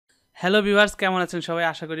Hello viewers, কেমন আছেন সবাই?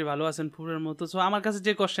 আশা করি ভালো আছেন পুরের মতো। সো আমার কাছে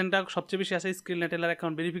যে কোশ্চেনটা সবচেয়ে বেশি আসে স্ক্রিল নেটেলার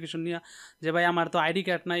অ্যাকাউন্ট ভেরিফিকেশন নিয়ে, যে ভাই আমার তো আইডি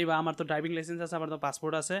কার্ড নাই বা আমার তো ড্রাইভিং লাইসেন্স আছে, আমার তো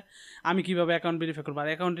পাসপোর্ট আছে, আমি কিভাবে অ্যাকাউন্ট ভেরিফাই করবো? আর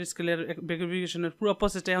অ্যাকাউন্টের স্কিলের ভেরিফিকেশনের পুরো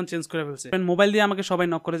প্রসেসটা এখন চেঞ্জ করে ফেলছে। মোবাইল দিয়ে আমাকে সবাই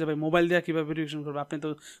নক করে, যে ভাই মোবাইল দিয়ে কীভাবে ভেরিফিকেশন করবো? আপনি তো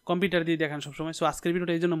কম্পিউটার দিয়ে দেখান সবসময়। সো আজকের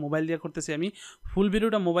ভিডিওটা এই জন্য মোবাইল দিয়ে করতেছি। আমি ফুল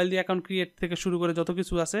ভিডিওটা মোবাইল দিয়ে অ্যাকাউন্ট ক্রিয়েট থেকে শুরু করে যত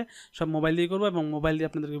কিছু আছে সব মোবাইল দিয়ে করবো এবং মোবাইল দিয়ে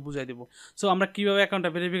আপনাদেরকে বুঝাই দেবো। সো আমরা কীভাবে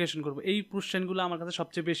অ্যাকাউন্টটা ভেরিফিকেশন করবো, এই কোশ্চেনগুলো আমার কাছে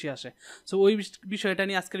সবচেয়ে বেশি আসে। সো ওই বিষয়টা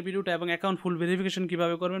নিয়ে আজকের ভিডিওটা, এবং অ্যাকাউন্ট ফুল ভেরিফিকেশন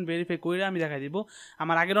কীভাবে করবেন, ভেরিফাই করে আমি দেখাই দিব।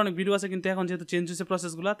 আমার আগের অনেক ভিডিও আছে, কিন্তু এখন যেহেতু চেঞ্জ হয়েছে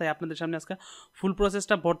প্রসেসগুলো, তাই আপনাদের সামনে আজকে ফুল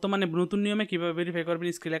প্রসেসটা বর্তমানে নতুন নিয়মে কীভাবে ভেরিফাই করবেন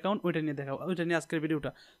স্কিল অ্যাকাউন্ট, ওইটা নিয়ে দেখাবো, ওইটা নিয়ে আজকের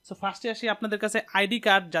ভিডিওটা। সো ফার্স্টে আসি আপনাদের কাছে আইডি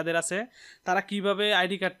কার্ড যাদের আছে তারা কীভাবে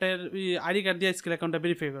আইডি কার্ড দিয়ে স্কিল অ্যাকাউন্টটা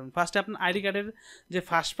ভেরিফাই করবেন। ফার্স্টে আপনার আইডি কার্ডের যে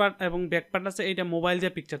ফার্স্ট পার্ট এবং ব্যাক পার্ট আছে, এইটা মোবাইল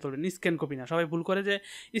দিয়ে পিকচার তুলবেন, স্ক্যান কপি না। সবাই ভুল করে যে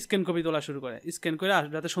স্ক্যান কপি তোলা শুরু করে, স্ক্যান করে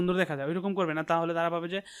যাতে সুন্দর দেখা যায় ওইরকম করবে না, তাহলে তারা ভাবে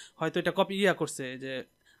যে হয়তো এটা কপি করছে, যে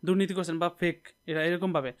দুর্নীতি করছেন বা ফেক, এটা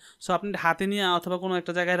এরকমভাবে। সো আপনি হাতে নিয়ে অথবা কোনো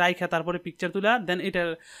একটা জায়গায় রাইখা তারপরে পিকচার তুলে দেন এটার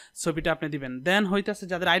ছবিটা আপনি দিবেন। দেন হইতেছে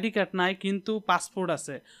যাদের আইডি কার্ড নাই কিন্তু পাসপোর্ট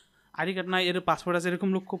আছে, আইডি কার্ড নাই এর পাসপোর্ট আছে, এরকম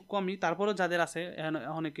লোক খুব কমই, তারপরেও যাদের আছে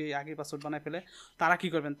অনেকে আগে পাসপোর্ট বানায় ফেলে, তারা কী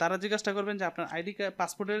করবেন? তারা জিজ্ঞাসা করবেন যে আপনার আইডি কার্ড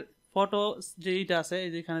পাসপোর্টের ফটো যে এইটা আছে,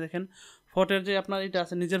 এই যেখানে দেখেন ফটোর যে আপনার এটা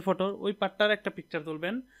আছে নিজের ফটো, ওই পার্টটার একটা পিকচার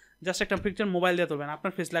তুলবেন। জাস্ট একটা পিকচার মোবাইল দিয়ে তুলবেন,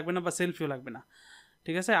 আপনার ফেস লাগবে না বা সেলফিও লাগবে না,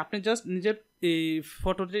 ঠিক আছে? আপনি জাস্ট নিজের এই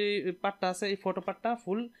ফটোর যে পার্টটা আছে, এই ফটো পার্টটা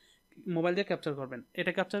ফুল মোবাইল দিয়ে ক্যাপচার করবেন।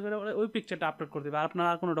 এটা ক্যাপচার করে ওই পিকচারটা আপলোড করে দেবে, আর আপনার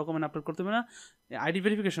আর কোনো ডকুমেন্ট আপলোড করতে হবে না আইডি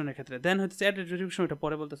ভেরিফিকেশনের ক্ষেত্রে। দেন হচ্ছে অ্যাড্রেস ভেরিফিকেশন, এটা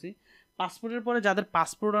পরে বলতেছি। পাসপোর্টের পরে যাদের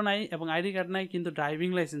পাসপোর্টও নাই এবং আইডি কার্ড নাই কিন্তু ড্রাইভিং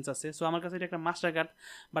লাইসেন্স আছে, সো আমার কাছে এটা একটা মাস্টার কার্ড,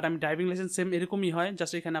 বাট আমি ড্রাইভিং লাইসেন্স সেম এরকমই হয়,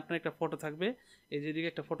 জাস্ট এখানে আপনার একটা ফটো থাকবে, এই যেদিকে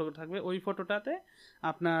একটা ফটো থাকবে, ওই ফটোটাতে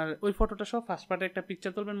আপনার ওই ফটোটা সব ফার্স্ট পার্টে একটা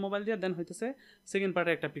পিকচার তুলবেন মোবাইল দিয়ে, দেন হইতেছে সেকেন্ড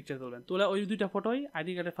পার্টে একটা পিকচার তুলবেন, তোলা ওই দুইটা ফটোই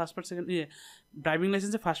আইডি কার্ডের first part second driving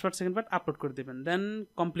লাইসেন্সে first part second part upload করে দেবেন। দেন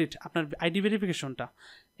কমপ্লিট আপনার আইডি ভেরিফিকেশনটা।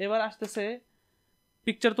 এবার আসতেছে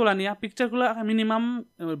পিকচার তোলা নিয়ে। পিকচারগুলো মিনিমাম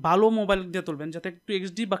ভালো মোবাইল দিয়ে তুলবেন, যাতে একটু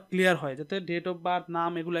এইচডি বা ক্লিয়ার হয়, যাতে ডেট অফ বার্থ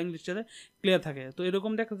নাম এগুলো ইংলিশ যাতে ক্লিয়ার থাকে। তো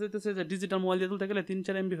এরকম দেখা যেতেছে যে ডিজিটাল মোবাইল দিয়ে তুলতে গেলে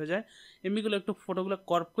 3-4 MB হয়ে যায়। এমবিগুলো একটু ফটোগুলো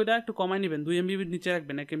করপ করে একটু কমাই নেবেন, 2 MB নিচে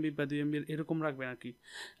রাখবেন, 1 MB বা 2 MB এরকম রাখবেন আর কি।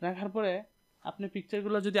 রাখার পরে আপনি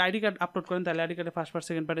পিকচারগুলো যদি আইডি কার্ড আপলোড করেন, তাহলে আইডি কার্ডে ফার্স্ট পার্ট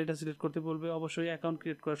সেকেন্ড পার্ট এটা সিলেক্ট করতে বলবে, অবশ্যই অ্যাকাউন্ট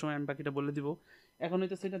ক্রিয়েট করার সময় আমি বাকিটা বলে দিব। এখন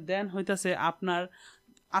হইতেছে এটা, দেন হইতেছে আপনার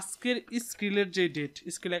আজকের স্কিলের যে ডেট,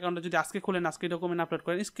 স্কিল অ্যাকাউন্টটা যদি আজকে খোলেন, আজকে ডকুমেন্ট আপলোড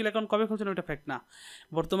করেন। স্কিল অ্যাকাউন্ট কবে খুলছেন ওটা ফ্যাক্ট না,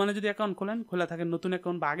 বর্তমানে যদি অ্যাকাউন্ট খোলেন, খোলা থাকেন নতুন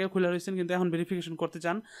অ্যাকাউন্ট বা আগেও খোলা রয়েছেন কিন্তু এখন ভেরিফিকেশন করতে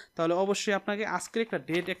চান, তাহলে অবশ্যই আপনাকে আজকের একটা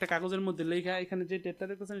ডেট একটা কাগজের মধ্যে লেখা, এখানে যে ডেটটা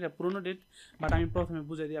দেখতেছেন এটা পুরোনো ডেট, বাট আমি প্রথমে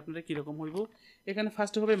বুঝাই দিই আপনারা কীরকম হইব। এখানে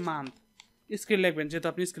ফার্স্টে হবে মান্থ, স্কিল লিখবেন, যেহেতু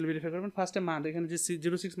আপনি স্কিল ভেরিফাই করবেন। ফার্স্টে মান্থ, এখানে যে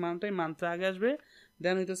 06 মান্থটাই মান্থটা আগে আসবে।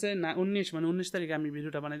 দেন হইতেছে 19 তারিখে আমি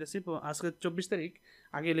ভিডিওটা বানাইতেছি, আজকে 24 তারিখ,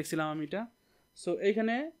 আগে লিখছিলাম আমি এটা। সো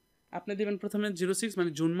এইখানে আপনি দেবেন প্রথমে 06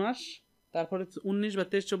 মানে জুন মাস, তারপরে 19 বা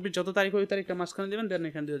 23, 24 যত তারিখ ওই তারিখটা মাঝখানে দেবেন। দেন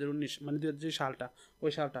এখানে 2019 মানে 2000 সালটা,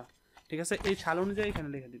 ওই সালটা, ঠিক আছে? এই সাল অনুযায়ী এখানে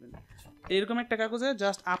লিখে দেবেন। এইরকম একটা কাগজে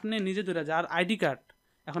জাস্ট আপনি নিজে ধরে, যার আইডি কার্ড,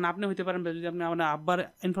 এখন আপনি হইতে পারেন যদি আপনি আপনার আব্বার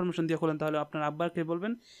ইনফরমেশন দিয়ে খোলেন, তাহলে আপনার আব্বাকে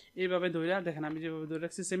বলবেন এইভাবে ধইরা, দেখেন আমি যেভাবে ধরে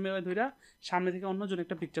রাখছি সেমভাবে ধইরা সামনে থেকে অন্যজন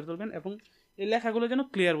একটা পিকচার তুলবেন, এবং এই লেখাগুলো যেন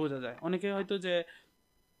ক্লিয়ার বোঝা যায়। অনেকে হয়তো যে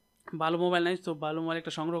ভালো মোবাইল নাই, তো ভালো মোবাইল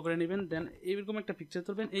একটা সংগ্রহ করে নেবেন। দেন এইরকম একটা পিকচার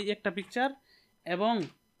তুলবেন, এই একটা পিকচার, এবং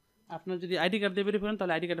আপনার যদি আইডি কার্ড দিয়ে ভেরিফাই করেন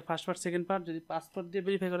তাহলে আইডি কার্ডের ফার্স্ট পার্ট সেকেন্ড পার্ট, যদি পাসপোর্ট দিয়ে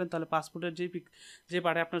ভেরিফাই করেন তাহলে পাসপোর্টের যে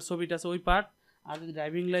পার্টে আপনার ছবিটা আছে ওই পার্ট, আর যদি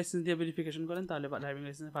ড্রাইভিং লাইসেন্স দিয়ে ভেরিফিকেশন করেন তাহলে ড্রাইভিং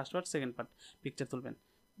লাইসেন্সের first part second part picture তুলবেন,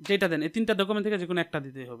 যেটা দেন। এই 3টা ডকুমেন্ট থেকে যে কোনো একটা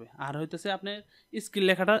দিতেই হবে। আর হইতেছে আপনার স্কিল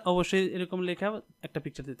লেখাটা অবশ্যই এরকম লেখা একটা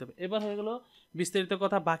পিকচার দিতে হবে। এবার হয়ে গেলো বিস্তারিত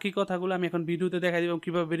কথা, বাকি কথাগুলো আমি এখন ভিডিওতে দেখাই দিব,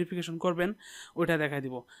 কীভাবে ভেরিফিকেশন করবেন ওইটা দেখাই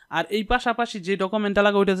দিব। আর এই পাশাপাশি যে ডকুমেন্টটা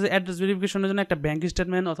লাগে ওইটা হচ্ছে অ্যাড্রেস ভেরিফিকেশনের জন্য একটা ব্যাঙ্ক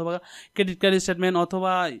স্টেটমেন্ট অথবা ক্রেডিট কার্ড স্টেটমেন্ট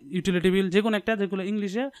অথবা ইউটিলিটি বিল, যে কোনো একটা, যেগুলো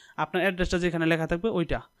ইংলিশে আপনার অ্যাড্রেসটা যেখানে লেখা থাকবে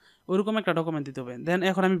ওইটা, ওইরকম একটা ডকুমেন্ট দিতে হবে। দেন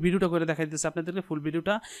এখন আমি ভিডিওটা করে দেখাই দিচ্ছি আপনাদেরকে, ফুল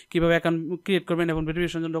ভিডিওটা কীভাবে অ্যাকাউন্ট ক্রিয়েট করবেন এবং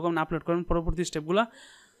ভেরিফিকেশনের জন্য ডকুমেন্ট আপলোড করবেন, পরবর্তী স্টেপগুলো।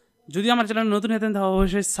 যদি আমার চ্যানেল নতুন হতেন তাহলে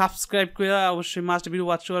অবশ্যই সাবস্ক্রাইব করে অবশ্যই মাস্ট ভিডিও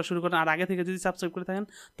ওয়াচ করা শুরু করেন, আর আগে থেকে যদি সাবস্ক্রাইব করে থাকেন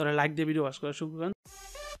তাহলে লাইক দিয়ে ভিডিও ওয়াচ করা শুরু করেন।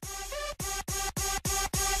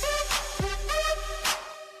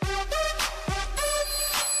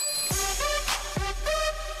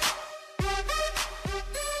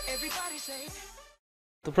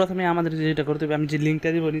 তো প্রথমে আমাদের যেটা করতে হবে, আমি যে লিঙ্কটা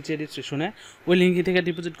দিব নিচে ডিসক্রিপশনে, ওই লিঙ্ক থেকে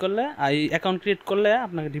ডিপোজিট করলে, এই অ্যাকাউন্ট ক্রিয়েট করলে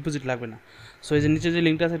আপনাকে ডিপোজিট লাগবে না। সো এই যে নিচে যে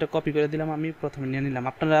লিঙ্কটা আছে এটা কপি করে দিলাম, আমি প্রথমে নিয়ে নিলাম।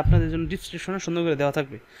 আপনাদের জন্য ডিসক্রিপশনে সুন্দর করে দেওয়া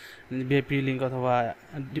থাকবে ভিআইপি লিঙ্ক অথবা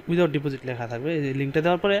উইদাউট ডিপোজিট লেখা থাকবে। এই লিঙ্কটা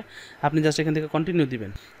দেওয়ার পরে আপনি জাস্ট এখান থেকে কন্টিনিউ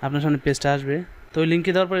দিবেন, আপনার সামনে পেজটা আসবে। তো ওই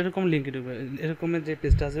লিঙ্কে দেওয়ার পর এরকম লিঙ্কে ঢুকবে, এরকমের যে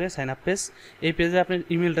পেজটা আসবে সাইন আপ পেজ, এই পেজে আপনি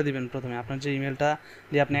ইমেলটা দিবেন প্রথমে, আপনার যে ইমেলটা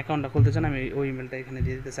দিয়ে আপনি অ্যাকাউন্টটা খুলতে চান আমি ওই ইমেলটা এখানে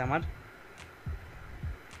দিয়ে দিতেছি আমার,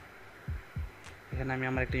 এখানে আমি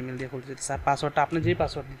আমার একটা ইমেল দিয়ে খুলতে চাইছি, আর পাসওয়ার্ডটা আপনি যেই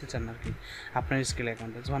পাসওয়ার্ড দিতে চান আর কি আপনার স্কিল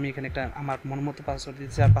অ্যাকাউন্টে। তো আমি এখানে একটা আমার মন মতো পাসওয়ার্ড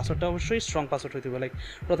দিতেছি, আর পাসওয়ার্ডটা অবশ্যই স্ট্রং পাসওয়ার্ড হতে হবে, লাইক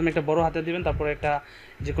প্রথমে একটা বড় হাতে দিবেন, তারপরে একটা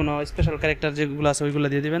যে কোনো স্পেশাল ক্যারেক্টার যেগুলো আছে ওইগুলো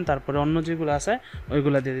দিয়ে দিবেন, তারপরে অন্য যেগুলো আছে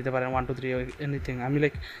ওইগুলো দিয়ে দিতে পারেন 1 2 3 এনিথিং। আমি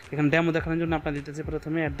লাইক এখানে ডেমো দেখানোর জন্য আপনার দিতেছি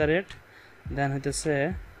প্রথমে দেন হইতেছে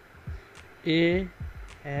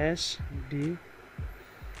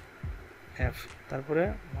ASDF, তারপরে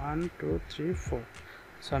 1 2 3 4।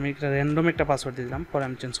 সো আমি একটা র্যান্ডম একটা পাসওয়ার্ড দিয়ে দিলাম, পরে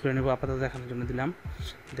আমি চেঞ্জ করে নেব, আপাতত দেখানোর জন্য দিলাম।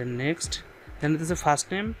 দেন নেক্সট, দেন হচ্ছে ফার্স্ট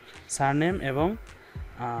নেম, সারনেম এবং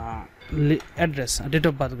অ্যাড্রেস, ডেট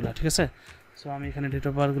অফ বার্থগুলো, ঠিক আছে। সো আমি এখানে ডেট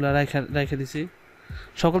অফ বার্থগুলো রেখে দিছি,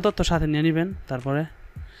 সকল তথ্য সাথে নিয়ে নেবেন, তারপরে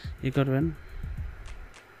করবেন।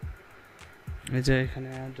 এই যে এখানে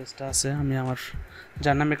অ্যাড্রেসটা আছে, আমি আমার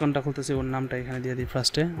যার নামে অ্যাকাউন্টটা খুলতেছি ওর নামটা এখানে দিয়ে দিই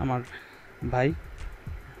ফার্স্টে, আমার ভাই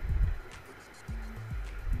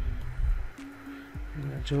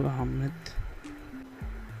আহমেদ।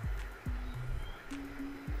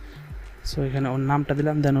 সো এখানে ওর নামটা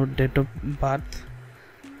দিলাম, দেন ওর ডেট অফ বার্থ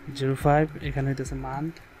 05, এখানে হইতেছে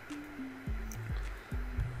মান্থ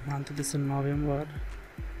হইতেছে নভেম্বর,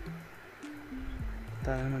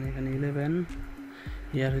 তার মানে এখানে 11,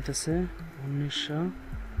 ইয়ার হইতেছে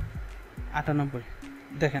 1998।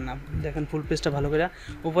 দেখেন ফুল পেজটা ভালো করে,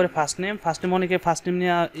 উপরে ফার্স্ট নেম অনেকে ফার্স্ট নেম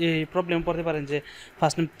নিয়ে এই প্রবলেম পড়তে পারেন যে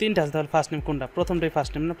ফার্স্ট নেম 3টা আছে, তাহলে ফার্স্ট নেম কোনটা, প্রথমটাই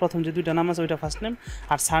ফার্স্ট নেম না, প্রথম যে 2টা নাম আছে ওইটা ফার্স্ট নেম,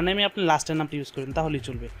 আর সারনেমে আপনি লাস্টের নামটা ইউজ করবেন তাহলেই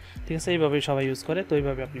চলবে, ঠিক আছে। এইভাবেই সবাই ইউজ করে, তো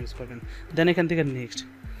এইভাবে আপনি ইউজ করবেন। দেন এখান থেকে নেক্সট,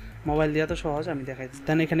 মোবাইল দেওয়া তো সহজ, আমি দেখাই দিচ্ছি।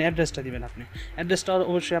 দেন এখানে অ্যাড্রেসটা দিবেন, আপনি অ্যাড্রেসটা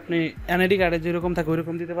অবশ্যই আপনি এনআইডি কার্ডে যেরকম থাকে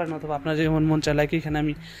ওইরকম দিতে পারেন, অথবা আপনার যেমন মন চায়, লাইক এখানে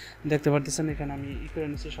আমি দেখতে পারতেছেন, এখানে আমি করে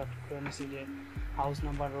নিচ্ছি, শর্ট করে নিচ্ছি যে হাউস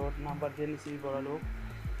নাম্বার, রোড নাম্বার দিয়ে নিচ্ছি, বড় লোক,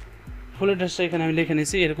 ফুল অ্যাড্রেসটা এখানে আমি লিখে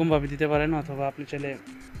নিয়েছি, এরকমভাবে দিতে পারেন। অথবা আপনি চাইলে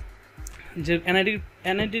যে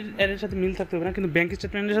এনআইডির সাথে মিল থাকতে হবে না, কিন্তু ব্যাঙ্ক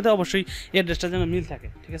স্টেটমেন্টের সাথে অবশ্যই অ্যাড্রেসটা যেন মিল থাকে,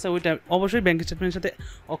 ঠিক আছে। ওইটা অবশ্যই ব্যাঙ্ক স্টেটমেন্টের সাথে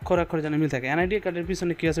অক্ষরে যেন মিল থাকে। এনআইডি কার্ডের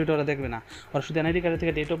পিছনে কী আছে ওইটা ওরা দেখবে না, ওরা শুধু এনআইডি কার্ডের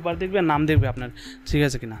থেকে ডেট অফ বার্থ দেখবে, নাম দেখবে আপনার, ঠিক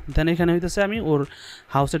আছে কিনা। দেন এখানে হইতেছে আমি ওর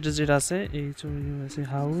হাউস অ্যাড্রেস যেটা আছে, এই আছে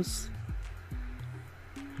হাউস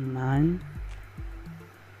 9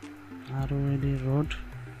 আরওএডি রোড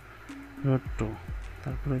 2,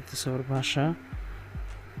 তারপর হইতেছে ওর বাসা,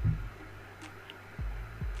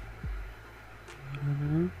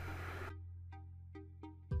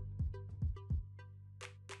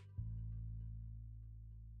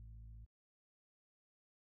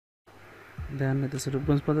 দেন হইতেছে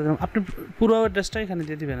রূপগঞ্জ পর্যন্ত। আপনি পুরো অ্যাড্রেসটা এখানে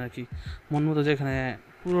দিয়ে দিবেন আর কি, মন মতো, যে এখানে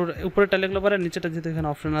পুরো উপরেটা লিখলে পারেন, নিচেটা যেহেতু এখানে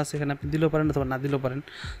অপশন আছে এখানে আপনি দিলেও পারেন অথবা না দিলেও পারেন।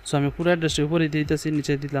 সো আমি পুরো অ্যাড্রেসটা উপরে দিয়ে দিতেছি,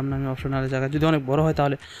 নিচে দিলাম না আমি অপশনালের জায়গায়, যদি অনেক বড় হয়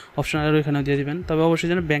তাহলে অপশনালেরও এখানেও দিয়ে দিবেন। তবে অবশ্যই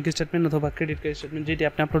যেন ব্যাঙ্ক স্টেটমেন্ট অথবা ক্রেডিট কার্ড স্টেটমেন্ট যেটি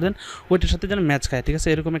আপনি আপলোড দেন ওইটার সাথে যেন ম্যাচ খায়, ঠিক আছে,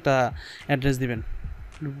 এরকম একটা অ্যাড্রেস দিবেন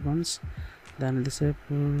রূপগঞ্জ। দেন দিচ্ছে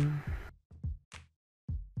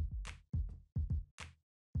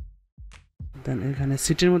দেন এখানে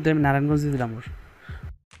সিটির মধ্যে আমি নারায়ণগঞ্জ দিয়ে দিলাম ওর।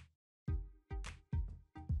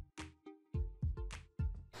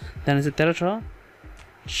 দেন হচ্ছে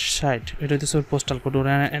 1360, এটা হচ্ছে ওর পোস্টাল কোড, ওর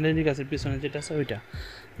এনআইডি কার্ডের পিছনে যেটা আছে ওইটা।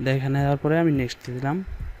 এখানে দেওয়ার পরে আমি নেক্সট দিয়ে দিলাম।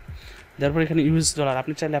 দেওয়ার পরে এখানে ইউএস ডলার,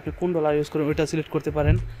 আপনি চাইলে আপনি কোন ডলার ইউজ করবেন ওইটা সিলেক্ট করতে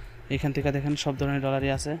পারেন। এখান থেকে দেখেন সব ধরনের ডলারই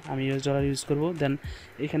আছে, আমি ইউএস ডলার ইউজ করব। দেন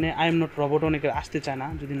এখানে আই এম নট রোবট অনেকের আসতে চায় না,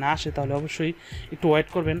 যদি না আসে তাহলে অবশ্যই একটু ওয়েট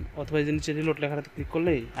করবেন, অথবা এই যে নিচে রিলোড লেখাটাতে ক্লিক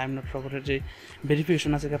করলেই আই এম নট রোবটের যে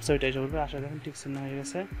ভেরিফিকেশন আছে ক্যাপচা ওইটা এসে করবে। আসলে দেখেন টিক চিহ্ন হয়ে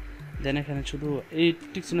গেছে। দেন এখানে শুধু এই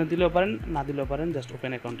টিক চিহ্ন দিলেও পারেন, না দিলেও পারেন, জাস্ট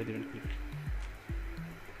ওপেন অ্যাকাউন্টে দেবেন ক্লিক।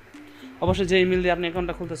 অবশ্যই যে ইমেল দিয়ে আপনি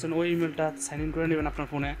অ্যাকাউন্টটা খুলতেছেন ওই ইমেলটা সাইন ইন করে নেবেন আপনার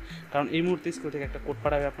ফোনে, কারণ এই মুহূর্তে স্কুল থেকে একটা কোড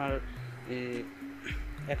পাঠাবে আপনার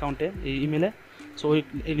অ্যাকাউন্টে, এই ইমেলে। সো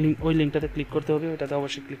ওই লিঙ্কটাতে ক্লিক করতে হবে, ওইটাতে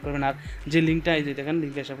অবশ্যই ক্লিক করবেন। আর যে লিঙ্কটা এই যে দেখেন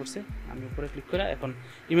লিঙ্কটা এসে পড়ছে, আমি উপরে ক্লিক করে এখন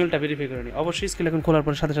ইমেলটা ভেরিফাই করে নিই। অবশ্যই স্কিল এখন খোলার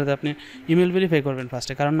পর সাথে সাথে আপনি ইমেল ভেরিফাই করবেন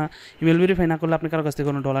ফার্স্টে, কারণ না ইমেল ভেরিফাই না করলে আপনি কারো কাছ থেকে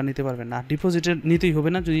কোনো ডলার নিতে পারবেন না। ডিপোজিটের নিতেই হবে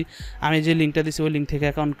না, যদি আমি যে লিঙ্কটা দিচ্ছি ওই লিঙ্ক থেকে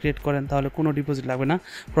অ্যাকাউন্ট ক্রিয়েট করেন তাহলে কোনো ডিপোজিট লাগবে না,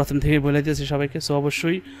 প্রথম থেকে বলে দিয়েছি সবাইকে। সো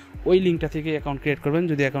অবশ্যই ওই লিঙ্কটা থেকে অ্যাকাউন্ট ক্রিয়েট করবেন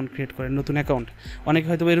যদি অ্যাকাউন্ট ক্রিয়েট করেন, নতুন অ্যাকাউন্ট। অনেকে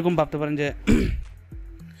হয়তো এরকম ভাবতে পারেন যে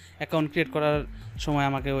অ্যাকাউন্ট ক্রিয়েট করার সময়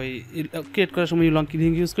আমাকে ওই ক্রিয়েট করার সময়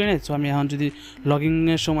লিঙ্ক ইউজ করি না, সো আমি এখন যদি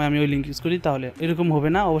লগইনের সময় আমি ওই লিঙ্ক ইউজ করি তাহলে এরকম হবে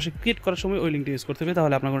না। অবশ্যই ক্রিয়েট করার সময় ওই লিঙ্কটা ইউজ করতে হবে,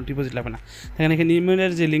 তাহলে আপনার কোনো ডিপোজিট লাগবে না। এখানে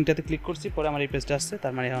ইমেলের যে লিঙ্কটাতে ক্লিক করছি, পরে আমার এই পেজটা আসছে,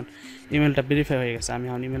 তার মানে এখন ইমেলটা ভেরিফাই হয়ে গেছে। আমি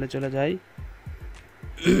এখন ইমেলে চলে যাই,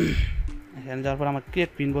 এখানে যাওয়ার পর আমার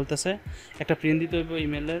ক্রিয়েট পিন বলতেছে, একটা পিন দিতে হবে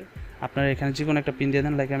ইমেলের, আপনারা এখানে যে কোনো একটা পিন দিয়ে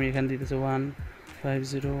দেন, লাইক আমি এখানে দিতেছি 1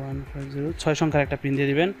 50150 6 সংখ্যার একটা পিন দিয়ে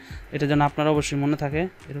দিবেন, এটা যেন আপনার অবশ্যই মনে থাকে,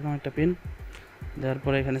 এরকম একটা পিন দেওয়ার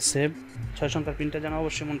পরে এখানে সেভ 6 সংখ্যার পিনটা যেন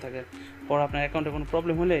অবশ্যই মনে থাকে, পর আপনার অ্যাকাউন্টে কোনো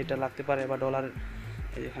প্রবলেম হলে এটা লাগতে পারে বা ডলার,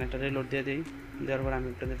 এখানে একটা রিলোড দিয়ে দিই, দেওয়ার পরে আমি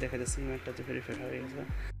আপনাদের দেখা যাচ্ছি ইমেলটাতে ভেরিফাই হয়ে গেছে।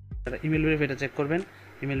 ইমেল ভেরিফাইটা চেক করবেন,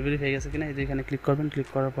 ইমেল ভেরিফাই গেছে কিনা, এই যে এখানে ক্লিক করবেন, ক্লিক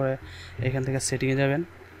করার পরে এখান থেকে সেটিংয়ে যাবেন,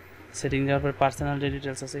 সেটিং যাওয়ার পরে পার্সোনাল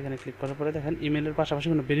ডিটেলস আছে, এখানে ক্লিক করার পরে দেখেন ইমেলের পাশাপাশি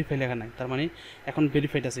কোনো ভেরিফাই লেখা নাই, তার মানে এখন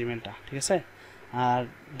ভেরিফাইড আছে ইমেলটা, ঠিক আছে। আর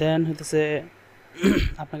দেন হইতেছে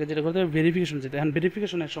আপনাকে যেটা করতে হবে ভেরিফিকেশন যেতে, এখন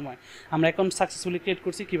ভেরিফিকেশনের সময় আমরা অ্যাকাউন্ট সাকসেসফুলি ক্রিয়েট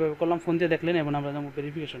করছি কীভাবে করলাম ফোন দিয়ে দেখলেন, এবং আমরা যাবো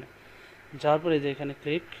ভেরিফিকেশনে, যাওয়ার পরে যে এখানে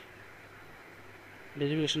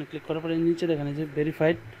ভেরিফিকেশনে ক্লিক করার পরে নিচে দেখেন যে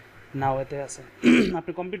ভেরিফাইড নাও এতে আছে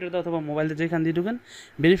আপনি কম্পিউটারতে অথবা মোবাইলে যেখান দিয়ে ঢুকেন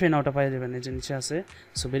ভেরিফাই নাওটা পাই যাবেন, এই যে নিচে আছে।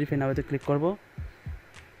 সো ভেরিফাই নাওতে ক্লিক করব।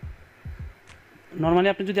 নর্মালি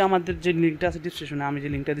আপনি যদি আমাদের যে লিঙ্কটা আছে ডিসক্রিপশনে, আমি যে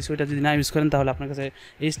লিঙ্কটা দিচ্ছি ওইটা যদি না ইউজ করেন তাহলে আপনার কাছে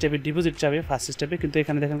এই স্টেপে ডিপোজিট চাবে ফার্স্ট স্টেপে, কিন্তু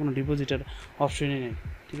এখানে দেখেন কোনো ডিপোজিটের অপশনই নেই,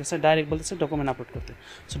 ঠিক আছে। ডাইরেক্ট বলতেছে ডকুমেন্ট আপলোড করতে।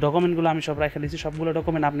 সো ডকুমেন্টগুলো আমি সব রেখে দিচ্ছি, সবগুলো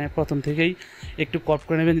ডকুমেন্ট আপনি প্রথম থেকেই একটু ক্রপ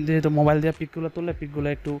করে নেবেন, যেহেতু মোবাইল দিয়ে পিকগুলো তুললে পিকগুলো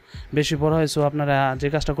একটু বেশি বড় হয়। সো আপনারা যে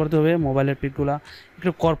কাজটা করতে হবে মোবাইলের পিকগুলো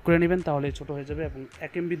একটু ক্রপ করে নেবেন, তাহলে ছোটো হয়ে যাবে, এবং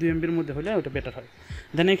 1 MB 2 MBর মধ্যে হলে ওটা বেটার হয়।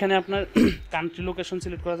 দেন এখানে আপনার কান্ট্রি লোকেশন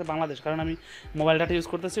সিলেক্ট করা আছে বাংলাদেশ, কারণ আমি মোবাইল ডাটা ইউজ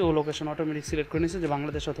করতেছি, ও লোকেশন অটোমেটিক সিলেক্ট করে নিয়েছে যে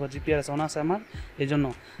বাংলাদেশ অথবা জিপিআরএস অন আছে আমার, এই জন্য।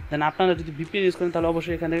 দেন আপনারা যদি ভিপিএন ইউজ করেন তাহলে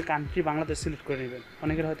অবশ্যই এখানে কান্ট্রি বাংলাদেশ সিলেক্ট করে নেবেন,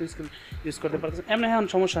 অনেকের হয়তো ইউজ করতে পারতেছেন, এমনি এখন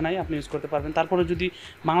সমস্যা নাই, আপনি ইউজ করতে পারবেন। তারপরে যদি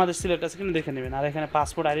বাংলাদেশ সিলেক্ট আছে কিনা দেখে নেবেন। আর এখানে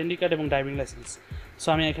পাসপোর্ট, আইডেন্টি কার্ড এবং ড্রাইভিং লাইসেন্স। সো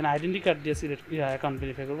আমি এখানে আইডেন্টি কার্ড দিয়ে সিলেক্ট অ্যাকাউন্ট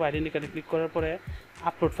ভেরিফাই করবো। আইডেন্টি কার্ডে ক্লিক করার পরে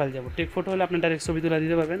আপলোড ফাইল যাবো, টেক ফটো হলে আপনি ডাইরেক্ট ছবি তুলে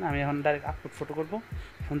দিতে পারবেন, আমি এখন ডাইরেক্ট আপলোড ফটো করবো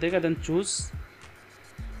ফোন থেকে। দেন চুজ,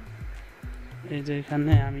 এই যে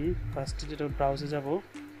এখানে আমি ফার্স্টে যেটা ব্রাউজে যাবো,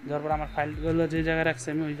 যাওয়ার পর আমার ফাইলগুলো যে জায়গায় রাখছি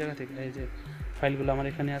আমি ওই জায়গা থেকে, এই যে ফাইলগুলো আমার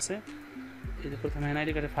এখানে আছে। এই যে প্রথমে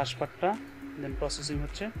এনআইডি কার্ডের ফার্স্ট পার্টটা, দেন প্রসেসিং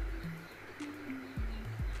হচ্ছে,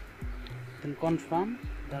 দেন কনফার্ম,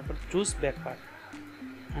 তারপর চুজ ব্যাক পার্ট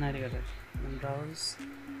এনআইডি কার্ডের, দেন ব্রাউজ,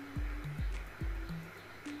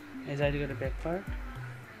 এই যে আইডি কার্ডের ব্যাক পার্ট।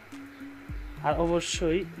 আর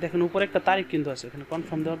অবশ্যই দেখেন উপরে একটা তারিখ কিন্তু আছে, এখানে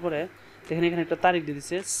কনফার্ম দেওয়ার পরে দেখেন এখানে একটা তারিখ দিয়ে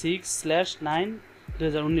দিচ্ছে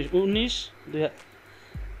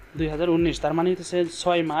 6/9/2019, তার মানে হচ্ছে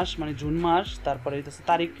 6 মাস মানে জুন মাস, তারপরে হচ্ছে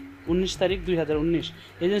তারিখ 19 তারিখ 2019।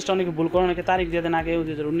 এই জিনিসটা অনেকে ভুল করে, অনেকে তারিখ দিয়ে দেন আগে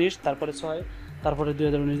 2019, তারপরে 6, তারপরে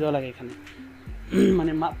 2019 দেওয়া লাগে এখানে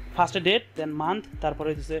মানে ফার্স্টে ডেট, দেন মান্থ, তারপরে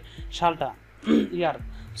হচ্ছে সালটা ইয়ার।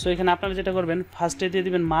 সো এখানে আপনারা যেটা করবেন ফার্স্টে দিয়ে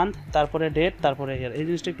দিবেন মান্থ, তারপরে ডেট, তারপরে ইয়ার। এই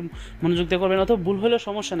জিনিসটা একটু মনোযোগ দিয়ে করবেন, অথবা ভুল হলেও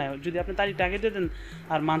সমস্যা নেই, যদি আপনি তারিখটা আগে দিয়ে দেন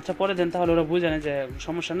আর মান্থটা পরে দেন তাহলে ওরা বুঝে নেয় যে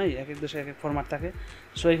সমস্যা নেই, এক এক দেশে এক এক ফরম্যাট থাকে।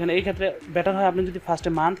 সো এখানে এই ক্ষেত্রে বেটার হয় আপনি যদি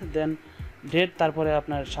ফার্স্টে মান্থ, দেন ডেট, তারপরে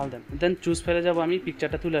আপনার সাল দেন। দেন চুজ ফেলে যাবো, আমি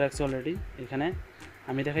পিকচারটা তুলে রাখছি অলরেডি, এখানে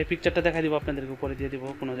আমি দেখাই পিকচারটা দেখাই দিব আপনাদেরকে, উপরে দিয়ে দিব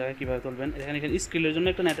কোনো জায়গায় কীভাবে তুলবেন। এখানে স্ক্রিলের জন্য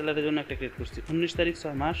একটা নেটেলারের জন্য একটা ক্রিয়েট করছি 19 তারিখ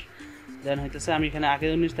 6 মাস, দেন হইতেছে আমি এখানে আগে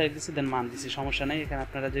 19 তারিখ দিচ্ছি, দেন মান দিচ্ছি, সমস্যা নেই, এখানে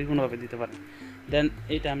আপনারা যে কোনোভাবে দিতে পারেন। দেন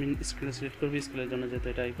এইটা আমি স্ক্রিনে সিলেক্ট করবি, স্ক্রিলের জন্য যেহেতু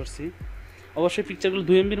এটা করছি। অবশ্যই পিকচারগুলো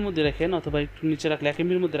 2 MBর মধ্যে রাখেন, অথবা একটু নিচে রাখলে 1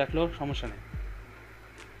 MBর মধ্যে রাখলেও সমস্যা নেই।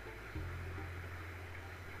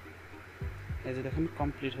 এই যে দেখেন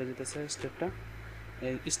কমপ্লিট হয়ে যেতেছে স্টেপটা,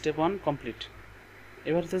 এই স্টেপ 1 কমপ্লিট।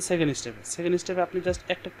 এবার হচ্ছে সেকেন্ড স্টেপে আপনি জাস্ট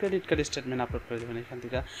একটা ক্রেডিট কার্ড স্টেটমেন্ট আপলোড করে দেবেন। এখান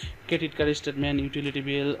থেকে credit card statement, utility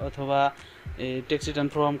bill, অথবা ট্যাক্স রিটার্ন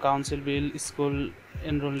ফর্ম, কাউন্সিল বিল, স্কুল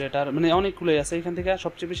এনরোল লেটার, মানে অনেকগুলোই আছে। এখান থেকে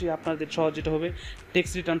সবচেয়ে বেশি আপনাদের সহজ যেটা হবে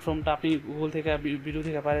ট্যাক্স রিটার্ন ফর্মটা আপনি গুগল থেকে ভিডিও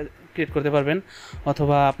থেকে ক্রিয়েট করতে পারবেন,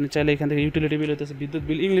 অথবা আপনি চাইলে এখান থেকে ইউটিলিটি বিল হইতেছে বিদ্যুৎ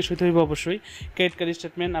বিল, ইংলিশ হইতে হইবে অবশ্যই। ক্রেডিট কার্ড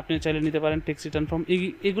স্টেটমেন্ট আপনি চাইলে নিতে পারেন, ট্যাক্স রিটার্ন ফর্ম,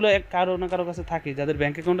 এগুলো কারো না কারো কাছে থাকে, যাদের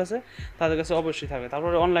ব্যাঙ্ক অ্যাকাউন্ট আছে তাদের কাছে অবশ্যই থাকে।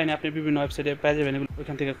 তারপরে অনলাইনে আপনি বিভিন্ন ওয়েবসাইটে পেয়ে যাবেন, এগুলো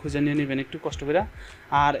ওইখান থেকে খুঁজে নিয়ে নেবেন একটু কষ্ট করে।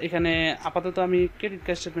 আর এখানে আপাতত আমি ক্রেডিট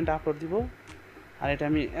কার্ড স্টেটমেন্টটা আপলোড দিব, আর এটা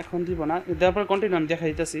আমি এখন দিব না, দেওয়ার পর কন্টিনিউ আমি দেখা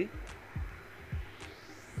দিতেছি।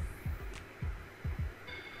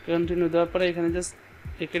 কন্টিনিউ দেওয়ার পরে এখানে জাস্ট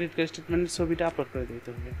এই ক্রেডিট কার্ড স্টেটমেন্টের ছবিটা আপলোড করে দিতে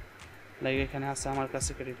হবে। লাইক এখানে আছে আমার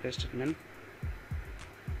কাছে ক্রেডিট কার্ড স্টেটমেন্ট,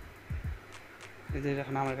 এই যে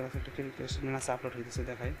এখন আমার কাছে একটা ক্রেডিট কার্ড স্টেটমেন্ট আছে, আপলোড হইতেছে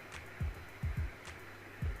দেখাই।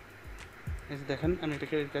 এই যে দেখেন আমি একটা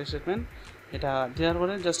ক্রেডিট কার্ড স্টেটমেন্ট, এটা দেওয়ার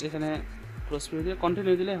পরে জাস্ট এখানে ক্লোজ করে দিয়ে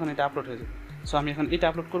কন্টিনিউ দিলে এখন এটা আপলোড হয়ে যাবে। সো আমি এখন এটা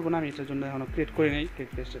আপলোড করবো না, আমি এটার জন্য এখনও ক্রিয়েট করি নাই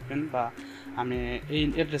ক্রেডিট কার্ড স্টেটমেন্ট বা আমি এই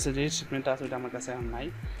অ্যাড্রেসের যে স্টেটমেন্টটা আছে ওইটা আমার কাছে এখন নাই,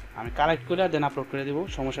 আমি কালেক্ট করে দেন আপলোড করে দেবো,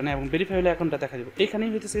 সমস্যা নেই। এবং ভেরিফাই হলে অ্যাকাউন্টটা দেখা দেবো। এখানেই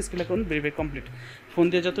হইতেছে skill account verify complete. Phone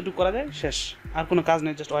দিয়ে যতটুকু করা যায় শেষ, আর কোনো কাজ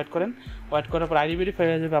নেই, জাস্ট ওয়েট করেন। ওয়েট করার পর আইডি ভেরিফাই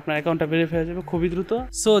হয়ে যাবে, আপনার অ্যাকাউন্টটা ভেরিফাই হয়ে যাবে খুবই দ্রুত।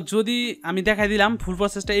 সো যদি আমি দেখাই দিলাম ফুল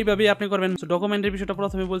প্রসেসটা এইভাবেই আপনি করবেন। সো ডকুমেন্টের বিষয়টা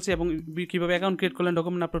প্রথমে বলছি এবং কীভাবে অ্যাকাউন্ট ক্রিয়েট করলেন,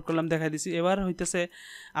 ডকুমেন্ট আপলোড করলাম দেখাই দিছি। এবার হইতেছে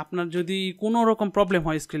আপনার যদি কোনো রকম প্রবলেম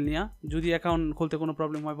হয় স্কিল নিয়ে, যদি অ্যাকাউন্ট খুলতে কোনো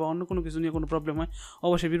প্রবলেম হয় বা অন্য কোনো কিছু নিয়ে কোনো প্রবলেম হয়,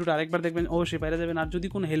 অবশ্যই ভিডিওটা আরেকবার দেখবেন, অবশ্যই বাইরে যাবেন। আর যদি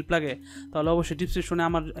কোনো হেল্প লাগে তাহলে অবশ্যই ডিসক্রিপশনে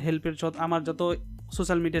আমার হেল্পের আমার যত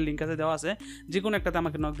সোশ্যাল মিডিয়ার লিঙ্ক আছে দেওয়া আছে, যে কোনো একটাতে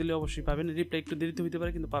আমাকে নক দিলে অবশ্যই পাবেন। রিপ্লাই একটু দেরিতে হইতে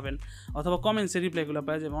পারে কিন্তু পাবেন, অথবা কমেন্টসে রিপ্লাইগুলো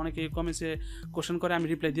পাওয়া যাবে। অনেকে কমেন্টসে কোশ্চেন করে, আমি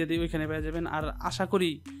রিপ্লাই দিয়ে দিই, ওইখানে পেয়ে যাবেন। আর আশা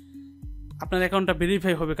করি আপনার অ্যাকাউন্টটা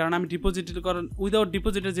ভেরিফাই হবে, কারণ আমি ডিপোজিট করেন উইদাউট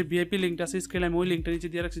ডিপোজিটের যে ভিআইপি লিঙ্কটা আছে স্ক্রিলে আমি ওই লিঙ্কটা নিচে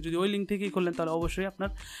দিয়ে রাখছি। যদি ওই লিঙ্ক থেকেই করলেন তাহলে অবশ্যই আপনার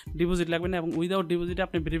ডিপোজিট লাগবে না, এবং উইদাউট ডিপোজিটে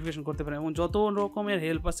আপনি ভেরিফিকেশন করতে পারেন। এবং যত রকমের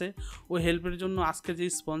হেল্প আছে ওই হেল্পের জন্য আজকে যে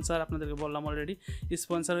স্পন্সার আপনাদেরকে বললাম অলরেডি,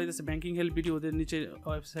 স্পন্সার হইতেছে ব্যাঙ্কিং হেল্প ভিডিও, ওদের নিচে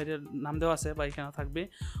ওয়েবসাইটের নাম দেওয়া আছে বা এখানে থাকবে,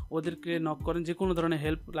 ওদেরকে নক করেন। যে কোনো ধরনের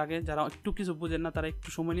হেল্প লাগে, যারা একটু কিছু বোঝেন না তারা একটু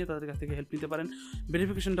সময় নিয়ে তাদের কাছ থেকে হেল্প নিতে পারেন।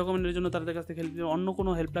 ভেরিফিকেশন ডকুমেন্টের জন্য তাদের কাছ থেকে হেল্প নিতে, অন্য কোনো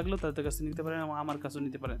হেল্প লাগলেও তাদের কাছে নিতে পারেন এবং আমার কাছেও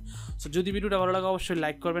নিতে পারেন। সো যদি ভিডিওটা ভালো লাগে অবশ্যই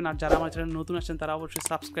লাইক করবেন, আর যারা আমার চ্যানেল নতুন আসছেন তারা অবশ্যই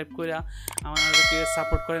সাবস্ক্রাইব করে আমাদেরকে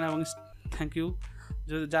সাপোর্ট করেন। এবং থ্যাংক ইউ,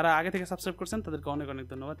 যারা আগে থেকে সাবস্ক্রাইব করছেন তাদেরকে অনেক অনেক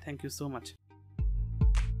ধন্যবাদ। Thank you so much.